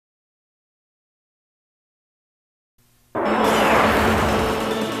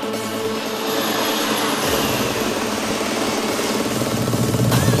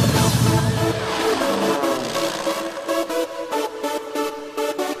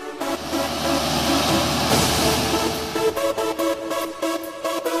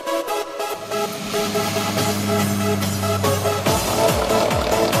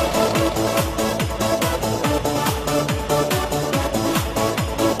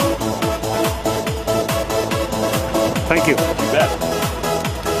Thank you. You bet.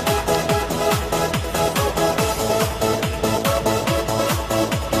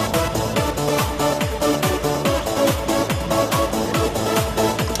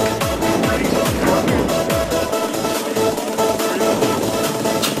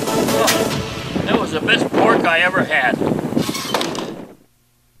 That was the best pork I ever had.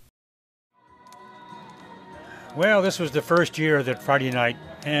 Well, this was the first year that Friday night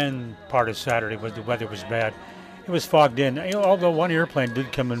and part of Saturday the weather was bad. It was fogged in. Although one airplane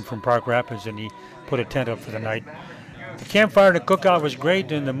did come in from Park Rapids and he put a tent up for the night. The campfire and the cookout was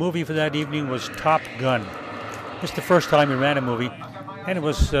great, and the movie for that evening was Top Gun. It's the first time we ran a movie, and it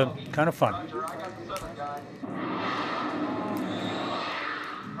was kind of fun.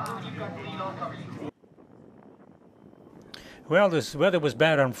 Well, this weather was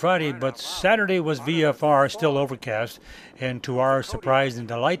bad on Friday, but Saturday was VFR, still overcast, and to our surprise and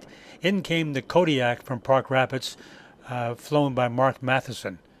delight, in came the Kodiak from Park Rapids, flown by Mark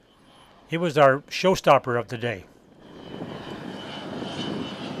Matheson. He was our showstopper of the day.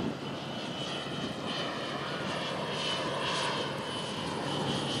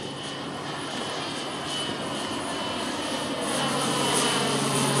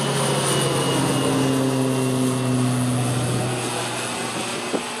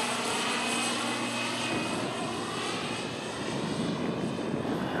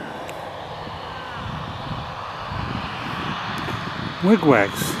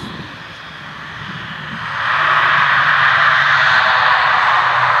 Wigwags.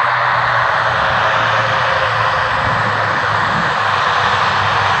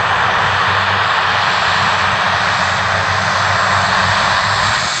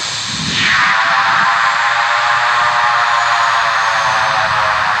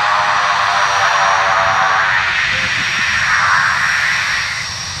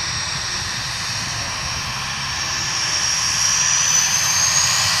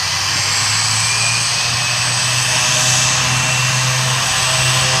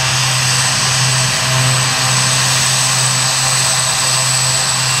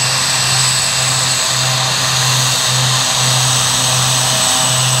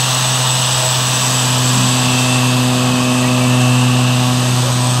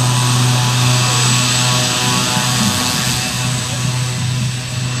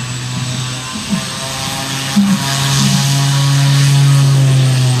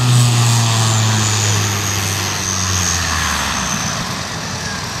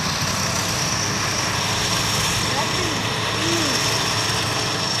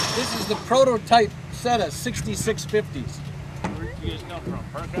 This is the prototype set of 6650s. Where do you guys come from?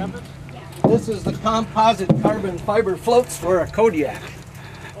 Park Rapids? This is the composite carbon fiber floats for a Kodiak.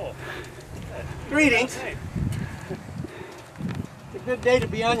 Oh. Greetings. Hey. It's a good day to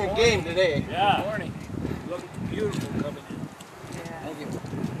be on your game today. Yeah. Good morning. You look beautiful coming in. Thank you.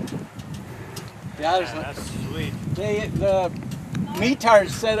 Yeah, That's sweet. the METARs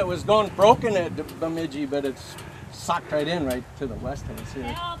said it was going broken at Bemidji, but it's socked right in right to the west of us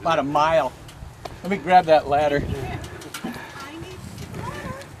here. About a mile. Let me grab that ladder.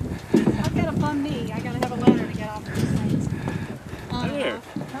 I've got a fun knee. I gotta have a ladder to get off of these things. Hi there.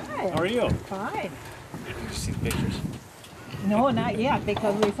 Hi. How are you? Fine. Did you see the pictures? No, not yet,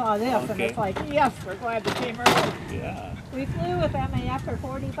 because we saw this, and Okay. it's like, yes, we're glad we came early. Yeah. We flew with MAF for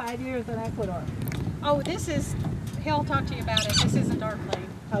 45 years in Ecuador. Oh, this is, he'll talk to you about it. This isn't our plane.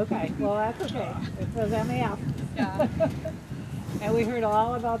 Okay, well, that's okay. It says MAF. Yeah. And we heard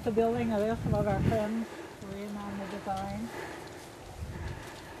all about the building of this. Some of our friends were in on the design.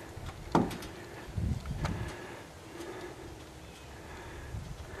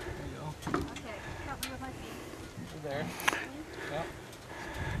 Okay, help me with my feet. There. Yep.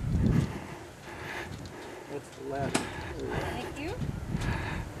 That's the ladder. Thank you.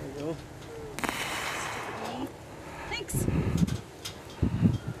 There you go. Thanks.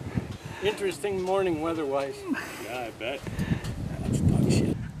 Interesting morning weather-wise. Yeah, I bet. That's dog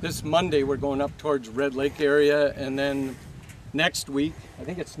shit. This Monday we're going up towards Red Lake area, and then next week, I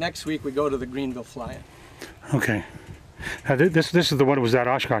think it's next week, we go to the Greenville Fly-In. Okay. This is the one that was at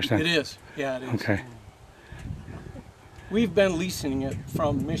Oshkosh then? It is. Yeah, it is. Okay. We've been leasing it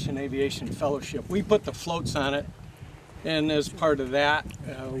from Mission Aviation Fellowship. We put the floats on it, and as part of that,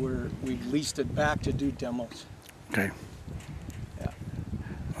 we leased it back to do demos. Okay.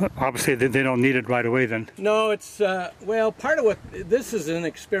 Yeah. Obviously, they don't need it right away then. No, it's, well, part of what, this is an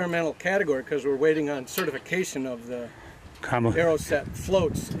experimental category because we're waiting on certification of the Aeroset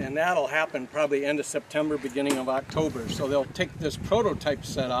floats, and that'll happen probably end of September, beginning of October. So they'll take this prototype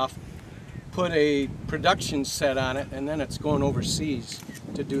set off, put a production set on it, and then it's going overseas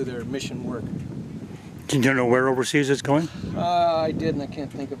to do their mission work. Do you know where overseas it's going? I did, and I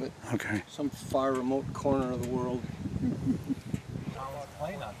can't think of it. Okay. Some far remote corner of the world.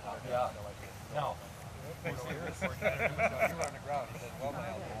 That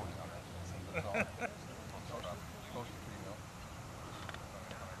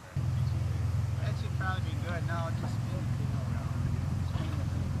should probably be good. Now it just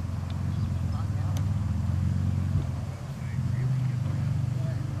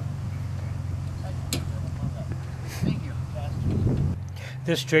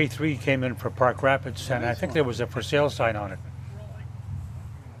This J3 came in for Park Rapids, and I think there was a for sale sign on it.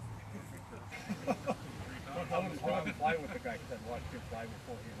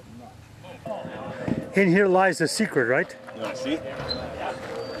 In here lies the secret, right? You want to see?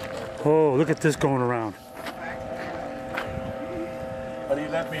 Oh, look at this going around. But he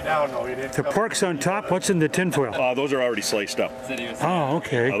let me down though. He didn't. The pork's on top. What's in the tinfoil? Those are already sliced up. Oh,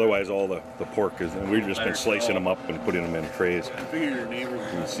 okay. Otherwise, all the pork is, and we've just been slicing them up and putting them in trays. I figure your neighbor. You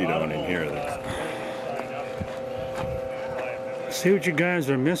can see down in here. See what you guys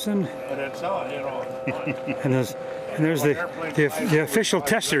are missing? But it's all, you know. And there's the official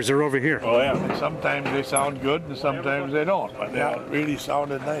testers are over here. Oh yeah. And sometimes they sound good and sometimes they don't. But that really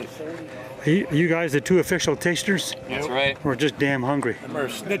sounded nice. You guys the two official tasters? That's right. We're just damn hungry. Them are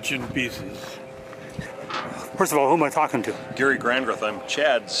snitching pieces. First of all, who am I talking to? Gary Grandgreth. I'm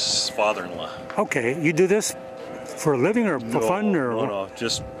Chad's father-in-law. Okay, you do this for a living or for fun or? No,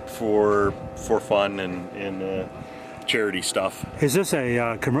 just for fun and charity stuff. Is this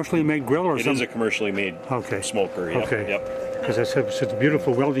a commercially made grill or It something? is a commercially made smoker. Yep, Okay. Yep. Because it's a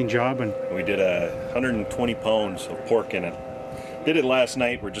beautiful welding job, and We did 120 pounds of pork in it. Did it last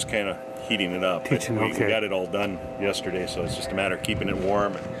night. We're just kind of heating it up. Teaching, we okay. got it all done yesterday, so it's just a matter of keeping it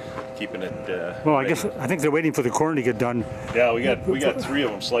warm and keeping it. well, I ready. guess I think they're waiting for the corn to get done. Yeah, we got 3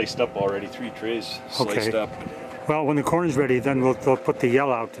 of them sliced up already. 3 trays sliced Okay. up. Well, when the corn is ready, then they'll put the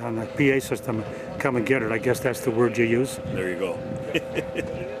yell out on the PA system. Come and get it. I guess that's the word you use. There you go.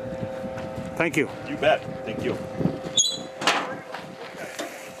 Thank you. You bet. Thank you.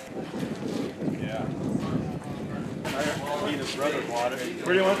 Yeah.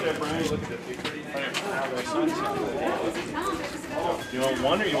 Where do you want that, Brian? Look at that big. Do you want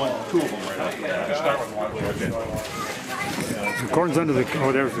one or you want 2 of them right now? Start with one. Okay. The corn's under the.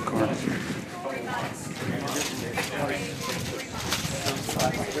 Oh, there's the corn.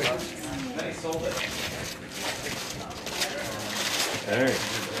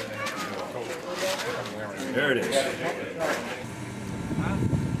 There it is.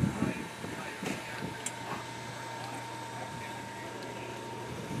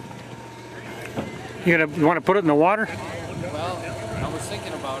 You want to put it in the water? Well, I was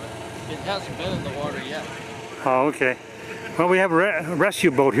thinking about it. It hasn't been in the water yet. Oh, okay. Well, we have a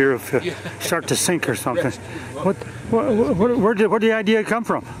rescue boat here if you start to sink or something. Where did the idea come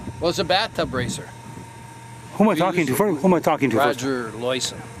from? Well, it's a bathtub racer. Who am I talking to? Who am I talking to first? Roger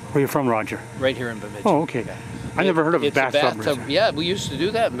Loyson, Where are you from, Roger? right here in Bemidji. Oh, okay. I never heard of a It's bathtub racer. Yeah, we used to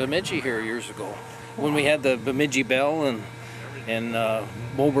do that in Bemidji here years ago. When we had the Bemidji Bell and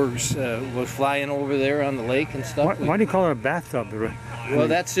Mobergs was flying over there on the lake and stuff. Why do you call it a bathtub? Well,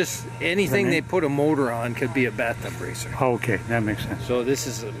 that's just anything they put a motor on could be a bathtub racer. Oh, okay, that makes sense. So this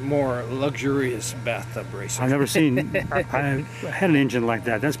is a more luxurious bathtub racer. I've never seen. I had an engine like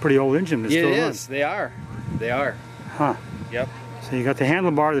that. That's a pretty old engine. That's It still is. They are. They are. Huh. Yep. So you got the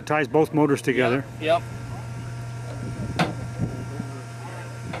handlebar that ties both motors together. Yep.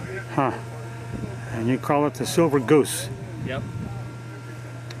 Huh. And you call it the Silver Goose. Yep.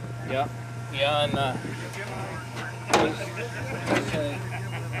 Yep. Yeah, and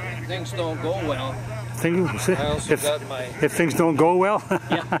things don't go well. I also got my If things don't go well.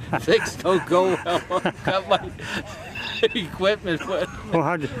 things don't go well. Got my equipment, but Well,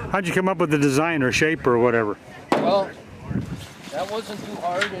 how'd you come up with the design or shape or whatever? well, that wasn't too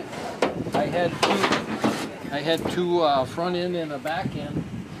hard. I had two front end and a back end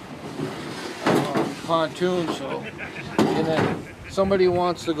pontoon. So, and then somebody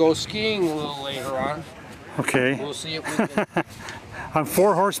wants to go skiing a little later on. Okay. We'll see if we can. On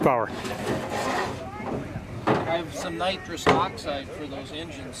 4 horsepower. I have some nitrous oxide for those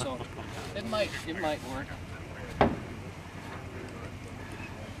engines, so it might work.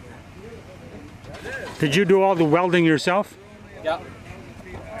 Did you do all the welding yourself? Yeah.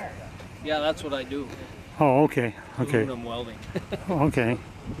 Yeah, that's what I do. Oh, okay. Okay. Aluminum welding. Oh, okay.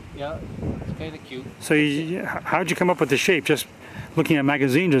 Yeah, it's kind of cute. So how'd you come up with the shape? Just looking at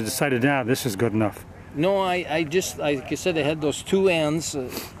magazines and decided, this is good enough. No, I just, like I said, I had those two ends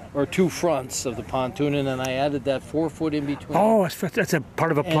or 2 fronts of the pontoon, and then I added that 4 foot in between. Oh, that's a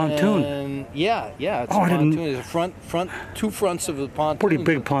part of a pontoon. And yeah, it's Oh, a I didn't- pontoon. It's a front, 2 fronts of the pontoon. Pretty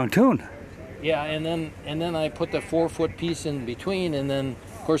big pontoon. Yeah, and then I put the 4 foot piece in between, and then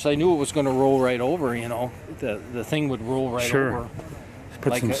of course I knew it was going to roll right over. You know, the thing would roll right Sure. over.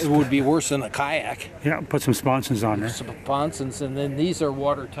 Put Like some, it would be worse than a kayak. yeah, put some sponsons on there. Some sponsons, and then these are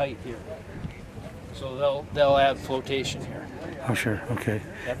watertight here, so they'll add flotation here. Oh, sure. Okay.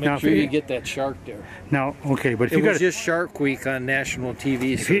 Yeah, Now, make if sure you- you get that shark there. Now, okay, but if It you was got just Shark Week on national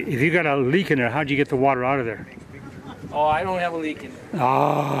TV. if you got a leak in there, how'd you get the water out of there? Oh, I don't have a leak in there.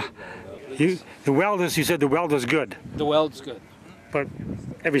 Ah, you said the weld is good, The weld's good. but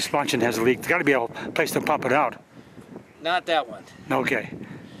every sponson has a leak. There's got to be a place to pump it out. Not that one. Okay.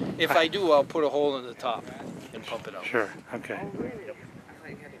 If I do, I'll put a hole in the top and pump it out. Sure. Okay.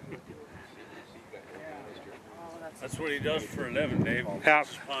 That's what he does for a living, Dave. Yeah.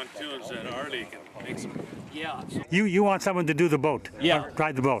 Pontoons and our leak makes them. Yeah. You want someone to do the boat? Yeah.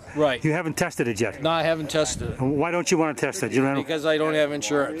 Ride the boat. Right. You haven't tested it yet. No, I haven't tested it Why don't you want to test it? You know, because I don't have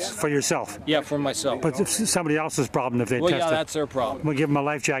insurance. for yourself. Yeah, for myself. But it's somebody else's problem if they Well, test yeah, it. that's their problem. We'll give them a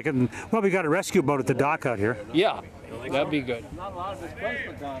life jacket, and well, we got a rescue boat at the dock out here. Yeah, that'd be good.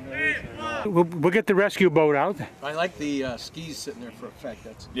 We'll get the rescue boat out. I like the skis sitting there for effect.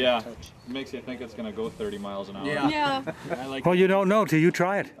 That's a good Yeah, touch. it makes you think it's gonna go 30 miles an hour. Yeah, I like. Well, you don't know till you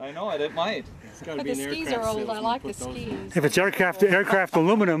try it. I know it. It might. It's got to but be the an skis aircraft are old. I salesman like put the those in. skis. If it's aircraft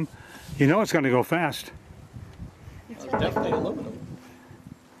aluminum, you know it's going to go fast. It's definitely aluminum.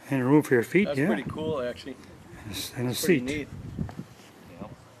 And room for your feet, That's yeah. pretty cool, actually. And a Pretty seat. neat.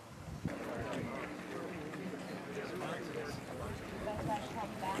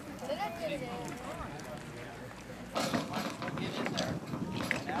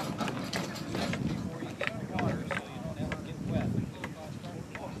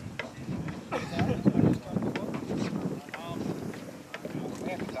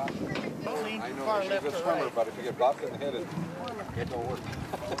 I know she's a swimmer, but if you get bopped in the head, it don't work.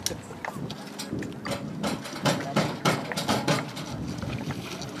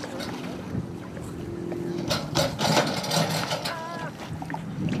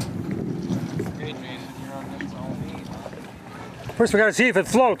 First, we got to see if it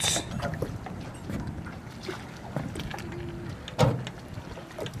floats.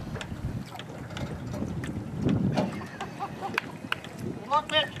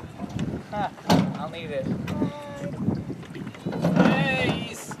 I'll need it.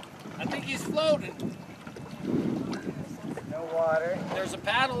 Hey, I think he's floating. No water. There's a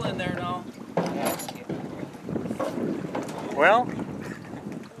paddle in there now. Well,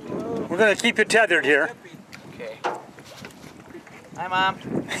 we're going to keep you tethered here. Okay. Hi, Mom.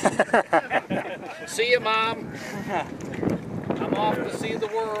 See you, Mom. I'm off to see the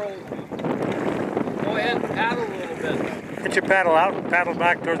world. Go ahead and paddle a little bit. Get your paddle out, paddle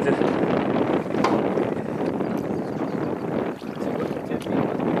back towards the...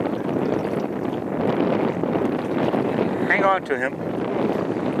 Hang on to him.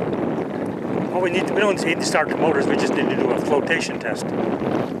 Oh, we don't need to start the motors, we just need to do a flotation test.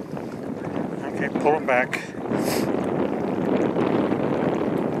 Okay, pull it back.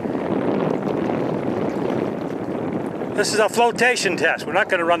 This is a flotation test. We're not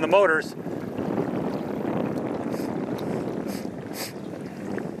going to run the motors.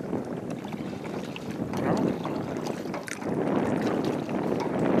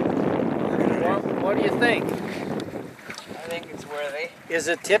 What do you think? I think it's worthy. Is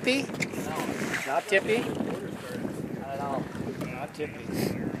it tippy? No, Not tippy? I don't know. Not tippy.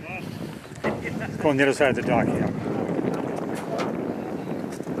 Go on the other side of the dock, yeah.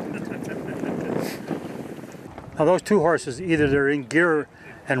 Now those two horses, either they're in gear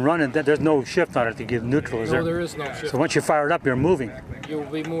and running, there's no shift on it to give neutral, is No, there? there is no shift. So once you fire it up, you're moving. You'll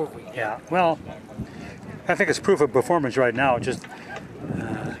be moving. Yeah, well, I think it's proof of performance right now. Just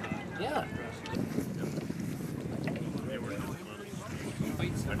Yeah.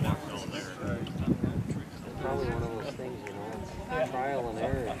 Probably one of those things, you know, trial and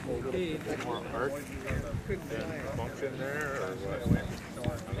error. If they get a bit more art, Function there, or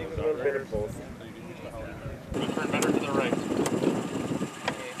what? I think a little bit of both. Turn better to the right.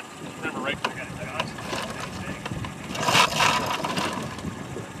 Remember, right.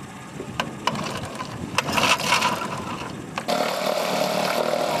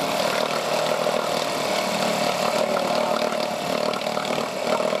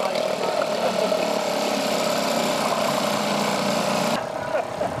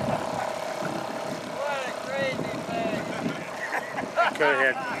 go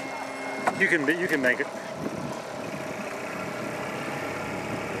ahead. You can make it.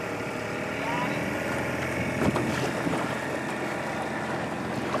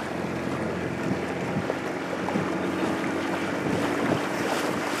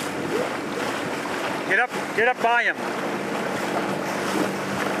 Get up by him.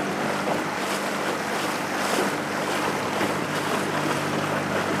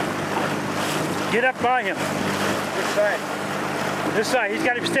 Get up by him. Which side? This side. He's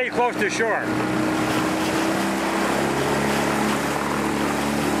got to stay close to shore.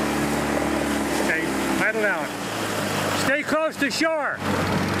 Okay, paddle down. Stay close to shore.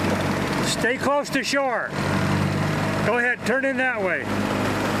 Stay close to shore. Go ahead, turn in that way.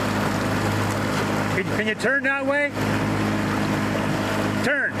 Can you turn that way?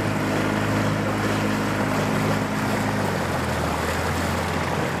 Turn.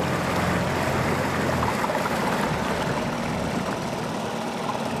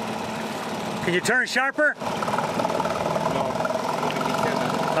 Can you turn sharper?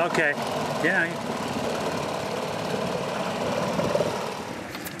 No. Okay. Yeah.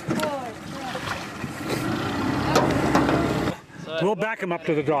 We'll back him up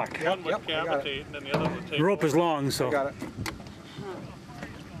to the dock. One would cavitate and then the other would take. The rope is long, so. Got it.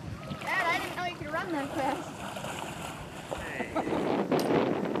 Dad, I didn't know you could run that fast.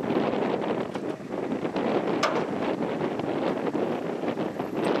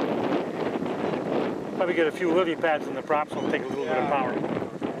 Probably get a few lily pads in the props, will take a little bit of power.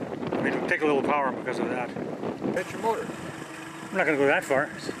 I mean, it'll take a little power because of that. Hit your motor. I'm not going to go that far.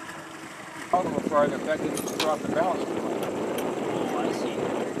 Out of a far that didn't drop the balance.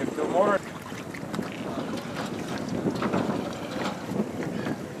 If the motor.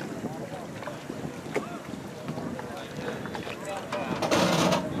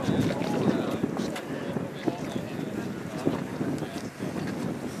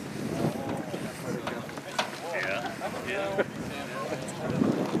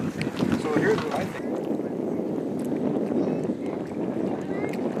 So here's what I think.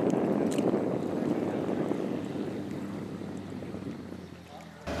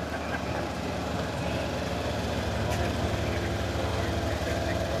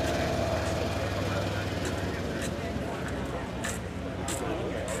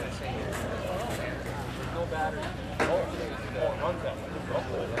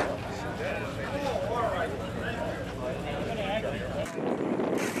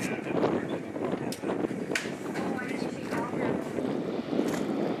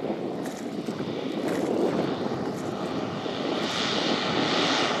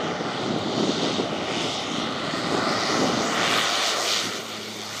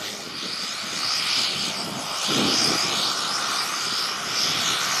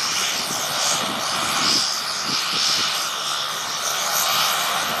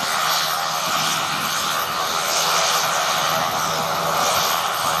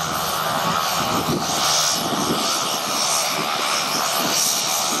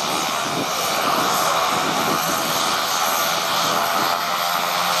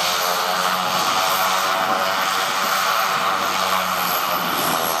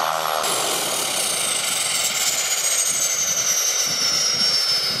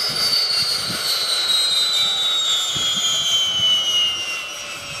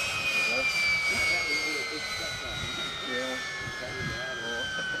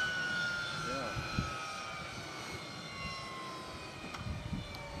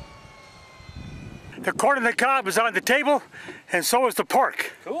 The corn on the cob is on the table, and so is the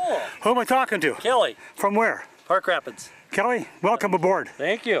pork. Cool. Who am I talking to? Kelly, From where? Park Rapids. Kelly, welcome aboard.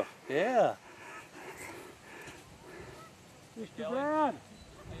 Thank you. Yeah. Mr. Brad. How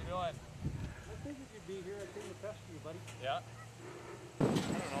you doing? I think you could be here. I came to pester you, buddy. Yeah. I don't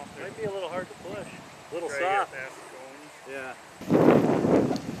know. Might be a little hard to push. A little Try soft. to get past the cones. Yeah.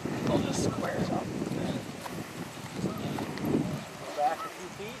 I'll just squares up. Go back a few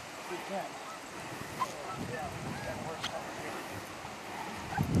feet if we can.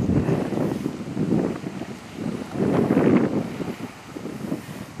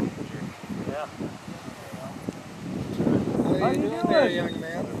 Yeah. How you doing there, young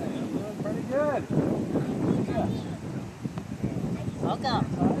man? Doing pretty good. Welcome.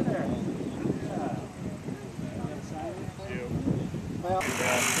 Hi there.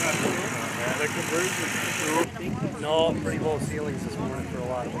 The conversion. No, pretty low ceilings this morning for a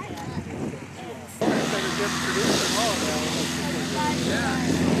lot of it.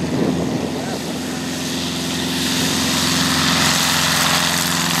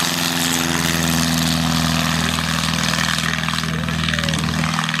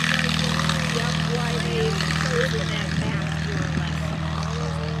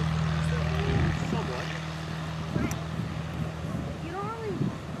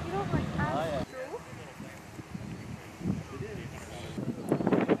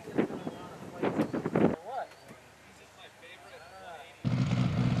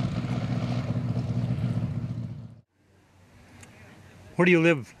 Where do you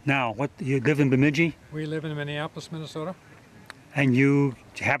live now? What, you live in Bemidji? We live in Minneapolis, Minnesota. And you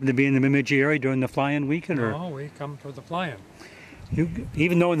happen to be in the Bemidji area during the fly-in weekend? Or? No, we come for the fly-in.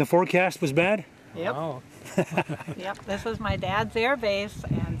 Even though the forecast was bad? Yep. Wow. Yep, this is my dad's air base,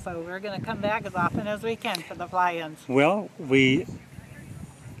 and so we're going to come back as often as we can for the fly-ins. Well, we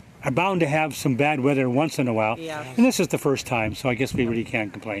are bound to have some bad weather once in a while. Yes. And this is the first time, so I guess we really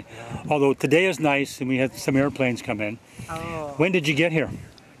can't complain. Although today is nice, and we had some airplanes come in. Oh. When did you get here?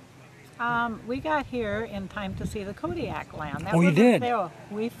 We got here in time to see the Kodiak land. That Oh, you wasn't did? there.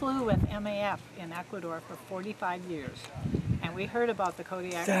 We flew with MAF in Ecuador for 45 years, and we heard about the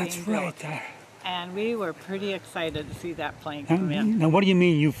Kodiak That's being built. right. And we were pretty excited to see that plane come in. Now, what do you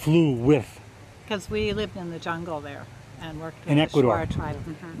mean you flew with? Because we lived in the jungle there and worked with In the Ecuador? Shuar tribe.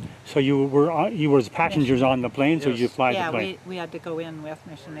 Mm-hmm. So you were passengers on the plane, so you fly Yeah, the plane? we had to go in with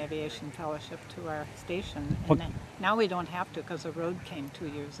Mission Aviation Fellowship to our station. What- And now we don't have to because the road came 2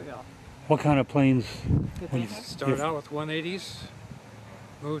 years ago. What kind of planes? Good Started out with 180s,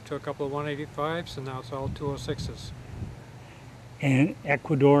 moved to a couple of 185s, and now it's all 206s. And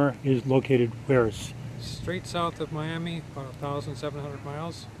Ecuador is located where? Straight south of Miami, about 1,700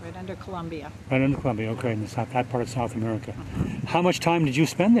 miles. Right under Colombia. Right under Colombia, okay, in that part of South America. How much time did you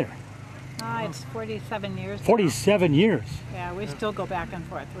spend there? It's 47 years now. 47 years. Yeah, we still go back and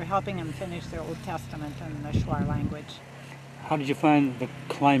forth. We're helping them finish their Old Testament in the Shuar language. How did you find the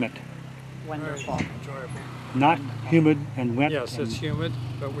climate? Wonderful. Very enjoyable. Not humid and wet? Yes, it's humid,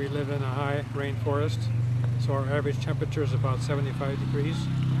 but we live in a high rainforest, so our average temperature is about 75 degrees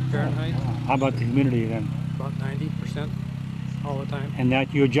Fahrenheit. How about the humidity then? About 90% all the time. And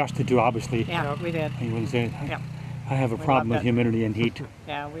that you adjusted to, obviously. Yeah, we did. You wouldn't say, Yeah. I have a We problem with loved it. humidity and heat.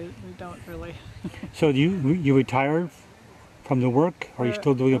 Yeah, we don't really. So you retired from the work, or are you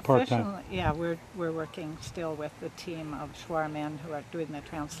still doing it part-time? Officially, yeah, we're working still with the team of Shuar men who are doing the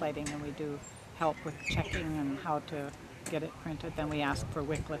translating, and we do help with checking and how to get it printed. Then we ask for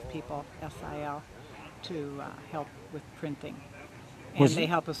Wycliffe people, SIL, to help with printing. And they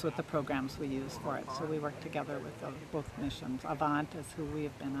help us with the programs we use for it. So we work together with both missions. Avant is who we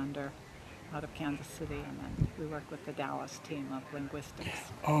have been under out of Kansas City, and then we work with the Dallas team of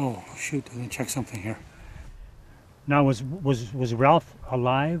linguistics. Oh, shoot, let me check something here. Now, was Ralph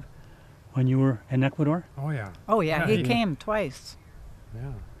alive when you were in Ecuador? Oh, yeah. Oh, yeah, he came twice.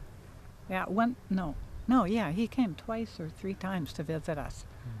 Yeah. Yeah, yeah, he came twice or 3 times to visit us.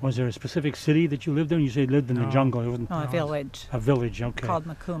 Was there a specific city that you lived in? You said you lived in the jungle. It wasn't No, a village. a village, okay. Called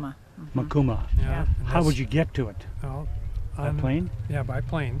Makuma. Makuma. Yeah. How would you get to it? Well, By plane? Yeah, by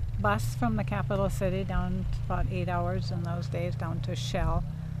plane. Bus from the capital city down about 8 hours in those days down to Shell,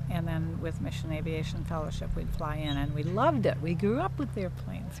 and then with Mission Aviation Fellowship we'd fly in, and we loved it. We grew up with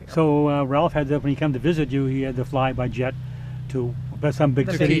airplanes here. So Ralph had when he came to visit you, he had to fly by jet to some big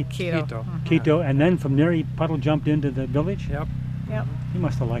city, Quito. Quito, and then from there he puddle jumped into the village. Yep. Yep. He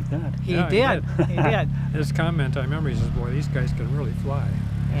must have liked that. He did. He did. His comment, I remember, he says, "Boy, these guys can really fly."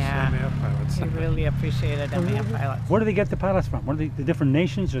 Yeah. MAF pilots. He really appreciated MAF pilots. Where do they get the pilots from? What are the different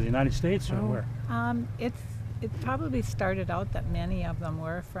nations, or the United States, or where? It probably started out that many of them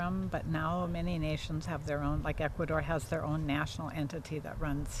were from, but now many nations have their own, like Ecuador has their own national entity that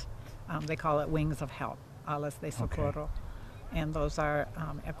runs, they call it Wings of Help, Alas de Socorro. And those are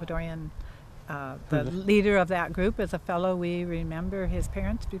Ecuadorian, the leader of that group is a fellow, we remember his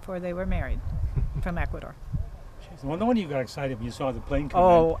parents before they were married, from Ecuador. Well, no wonder you got excited when you saw the plane come in.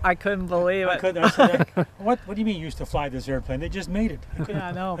 Oh, I couldn't believe it. I said, what do you mean you used to fly this airplane? They just made it. Yeah,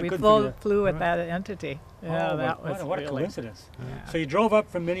 I know. We couldn't flew with that entity. Yeah, oh, that was what a really, coincidence. Yeah. So you drove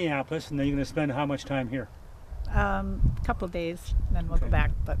up from Minneapolis, and then you're going to spend how much time here? Couple of days, then we'll go back.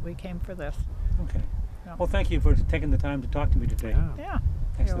 But we came for this. Okay. Yeah. Well, thank you for taking the time to talk to me today. Yeah,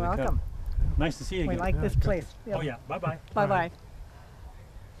 Thanks you're for the welcome. Nice to see you again. We like this place. Yep. Oh, yeah. Bye-bye. Bye-bye.